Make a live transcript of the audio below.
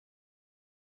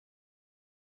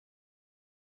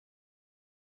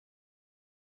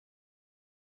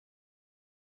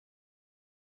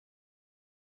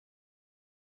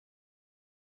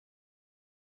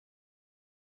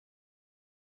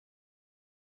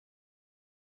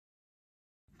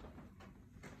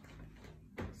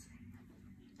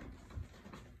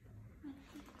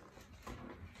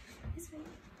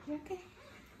Okay.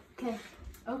 Okay,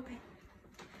 open.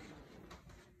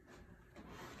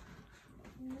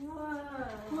 Whoa.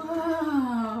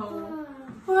 Whoa.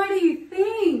 What do you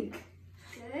think?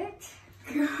 Good.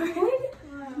 Good?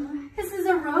 Whoa. This is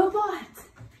a robot.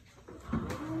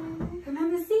 Come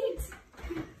have a seat.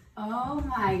 Oh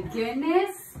my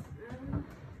goodness.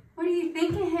 What do you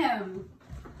think of him?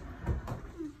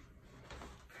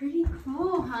 Pretty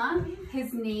cool, huh?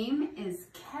 His name is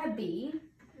Kebbi,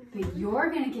 but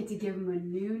you're gonna get to give him a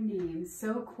new name.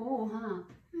 So cool, huh?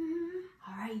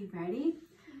 All right, you ready?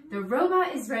 The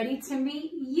robot is ready to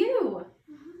meet you.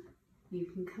 You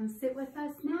can come sit with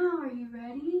us now. Are you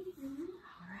ready?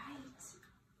 All right.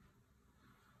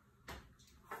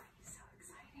 Are you so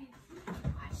excited?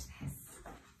 Watch this.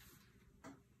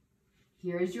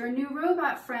 Here's your new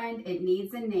robot friend. It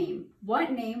needs a name.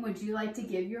 What name would you like to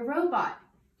give your robot?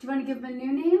 Do you want to give him a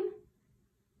new name?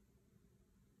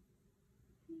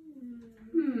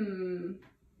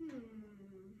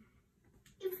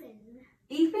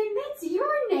 Ethan, that's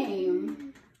your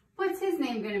name. What's his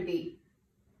name gonna be?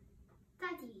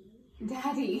 Daddy.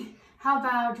 Daddy. How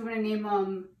about, do you want to name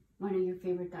him one of your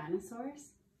favorite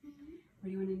dinosaurs? What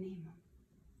do you want to name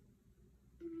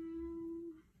him?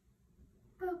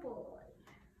 Bubble.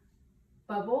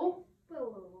 Bubble?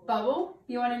 Bubble. Bubble?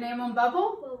 You want to name him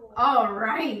Bubble? Bubble. All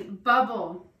right,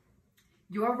 Bubble.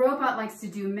 Your robot likes to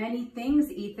do many things,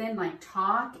 Ethan, like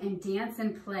talk and dance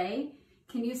and play.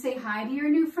 Can you say hi to your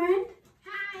new friend?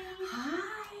 Hi.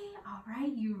 Hi. All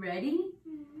right, you ready?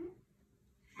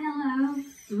 Hello,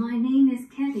 my name is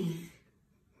Kebbi.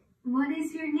 What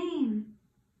is your name?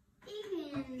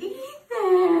 Ethan.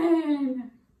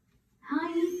 Ethan.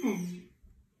 Hi, Ethan.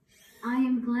 I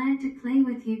am glad to play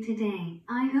with you today.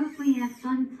 I hope we have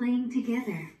fun playing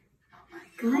together. Oh my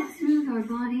God. Let's move our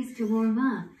bodies to warm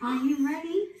up. Are you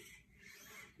ready?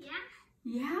 Yeah.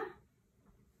 Yeah?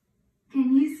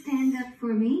 Can you stand up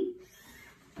for me?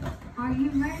 Are you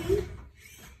ready?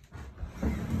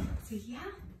 So yeah.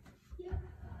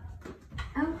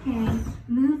 Okay,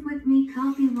 move with me,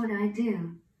 copy what I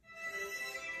do.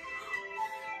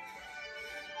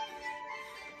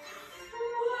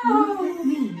 Move with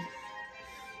me.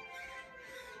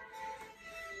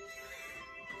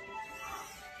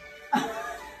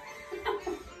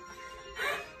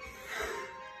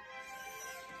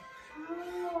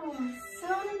 Oh,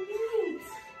 so neat.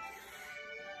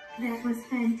 That was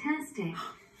fantastic.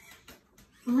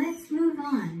 Let's move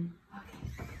on.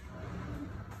 Okay.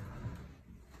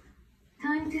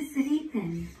 Time to sit,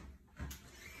 Ethan.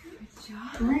 Good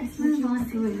job. Let's move on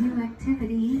to a new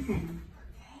activity, Ethan.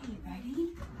 Okay,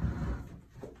 ready?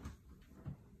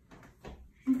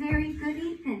 Very good,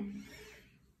 Ethan.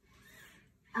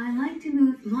 I like to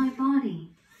move my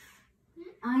body.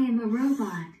 I am a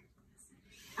robot.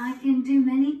 I can do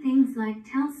many things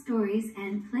like tell stories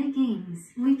and play games.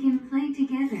 We can play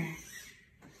together.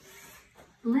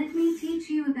 Let me teach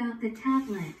you about the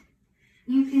tablet.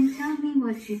 You can tell me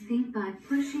what you think by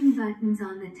pushing buttons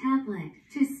on the tablet.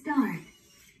 To start,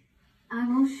 I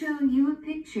will show you a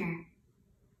picture.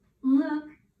 Look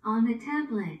on the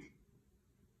tablet.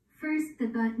 First, the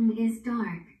button is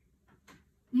dark.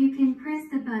 You can press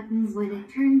the button when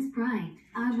it turns bright.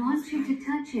 I want you to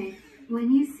touch it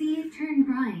when you see it turn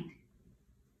bright.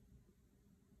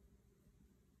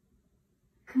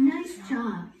 Nice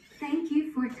job. Thank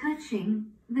you for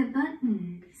touching the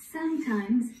button.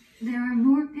 Sometimes there are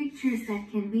more pictures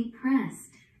that can be pressed.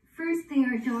 First they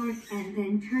are dark and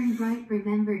then turn bright.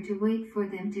 Remember to wait for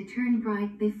them to turn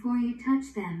bright before you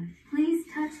touch them. Please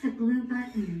touch the blue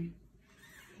button.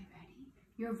 Okay, ready?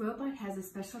 Your robot has a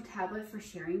special tablet for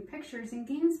sharing pictures and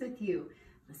games with you.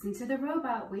 Listen to the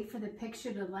robot. Wait for the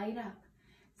picture to light up.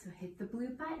 So hit the blue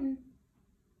button.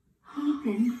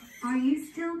 Ethan, are you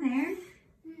still there?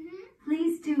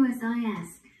 Please do as I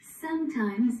asked.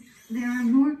 Sometimes there are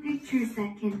more pictures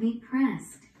that can be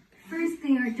pressed. First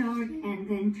they are dark and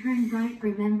then turn bright.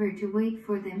 Remember to wait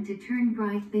for them to turn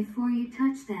bright before you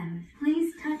touch them.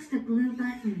 Please touch the blue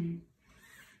button.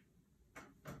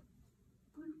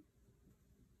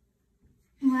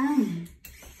 Well,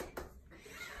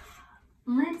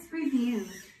 let's review.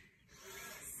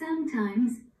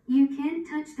 Sometimes you can't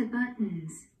touch the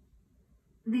buttons.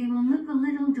 They will look a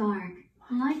little dark,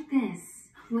 like this.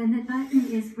 When the button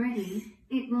is ready,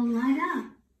 it will light up.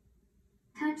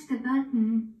 Touch the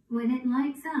button when it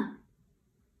lights up.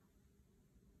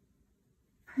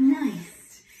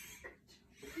 Nice.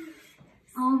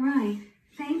 All right,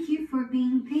 thank you for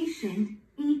being patient,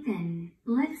 Ethan.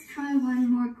 Let's try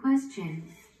one more question.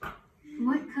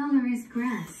 What color is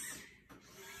grass?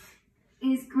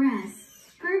 Is grass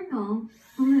purple,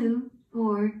 blue,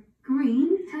 or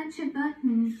green? Touch a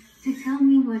button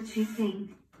you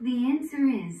think. The answer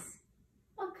is,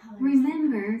 What color?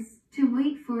 remember to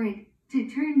wait for it to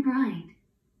turn bright.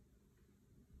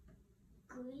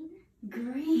 Green.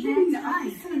 Green. That's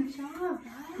right. Awesome job,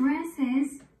 bud. Grass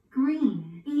is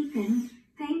green. Ethan,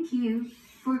 thank you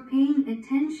for paying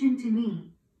attention to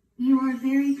me. You are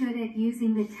very good at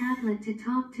using the tablet to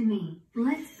talk to me.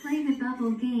 Let's play the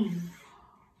bubble game.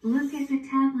 Look at the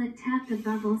tablet, tap the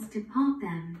bubbles to pop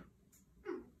them.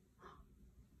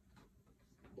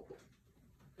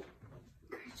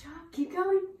 Good job. Keep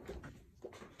going.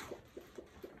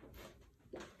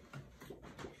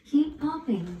 Keep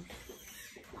popping.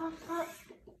 Pop, pop.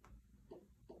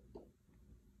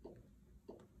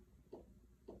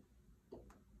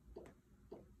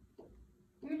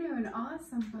 You're doing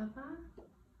awesome, Bubba.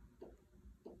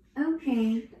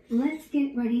 Okay, let's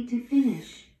get ready to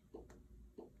finish.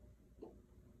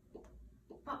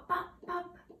 Pop, pop,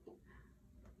 pop.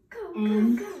 Go,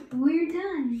 And go, go. we're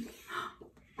done.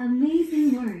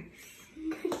 Amazing work.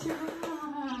 Good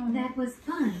job. That was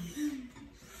fun.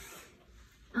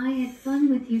 I had fun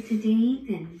with you today,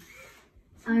 Ethan.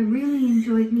 I really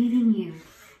enjoyed meeting you.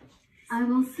 I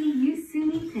will see you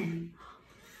soon, Ethan.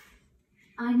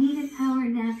 I need a power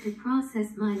nap to process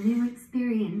my new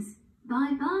experience.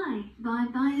 Bye-bye.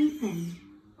 Bye-bye, Ethan.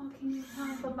 Oh, can you tell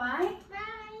him bye-bye?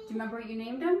 Bye. Do you remember what you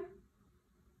named him?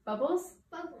 Bubbles?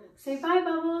 Bubbles. Say bye,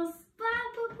 Bubbles.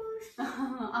 Bye, Bubbles.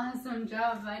 Awesome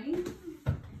job, buddy.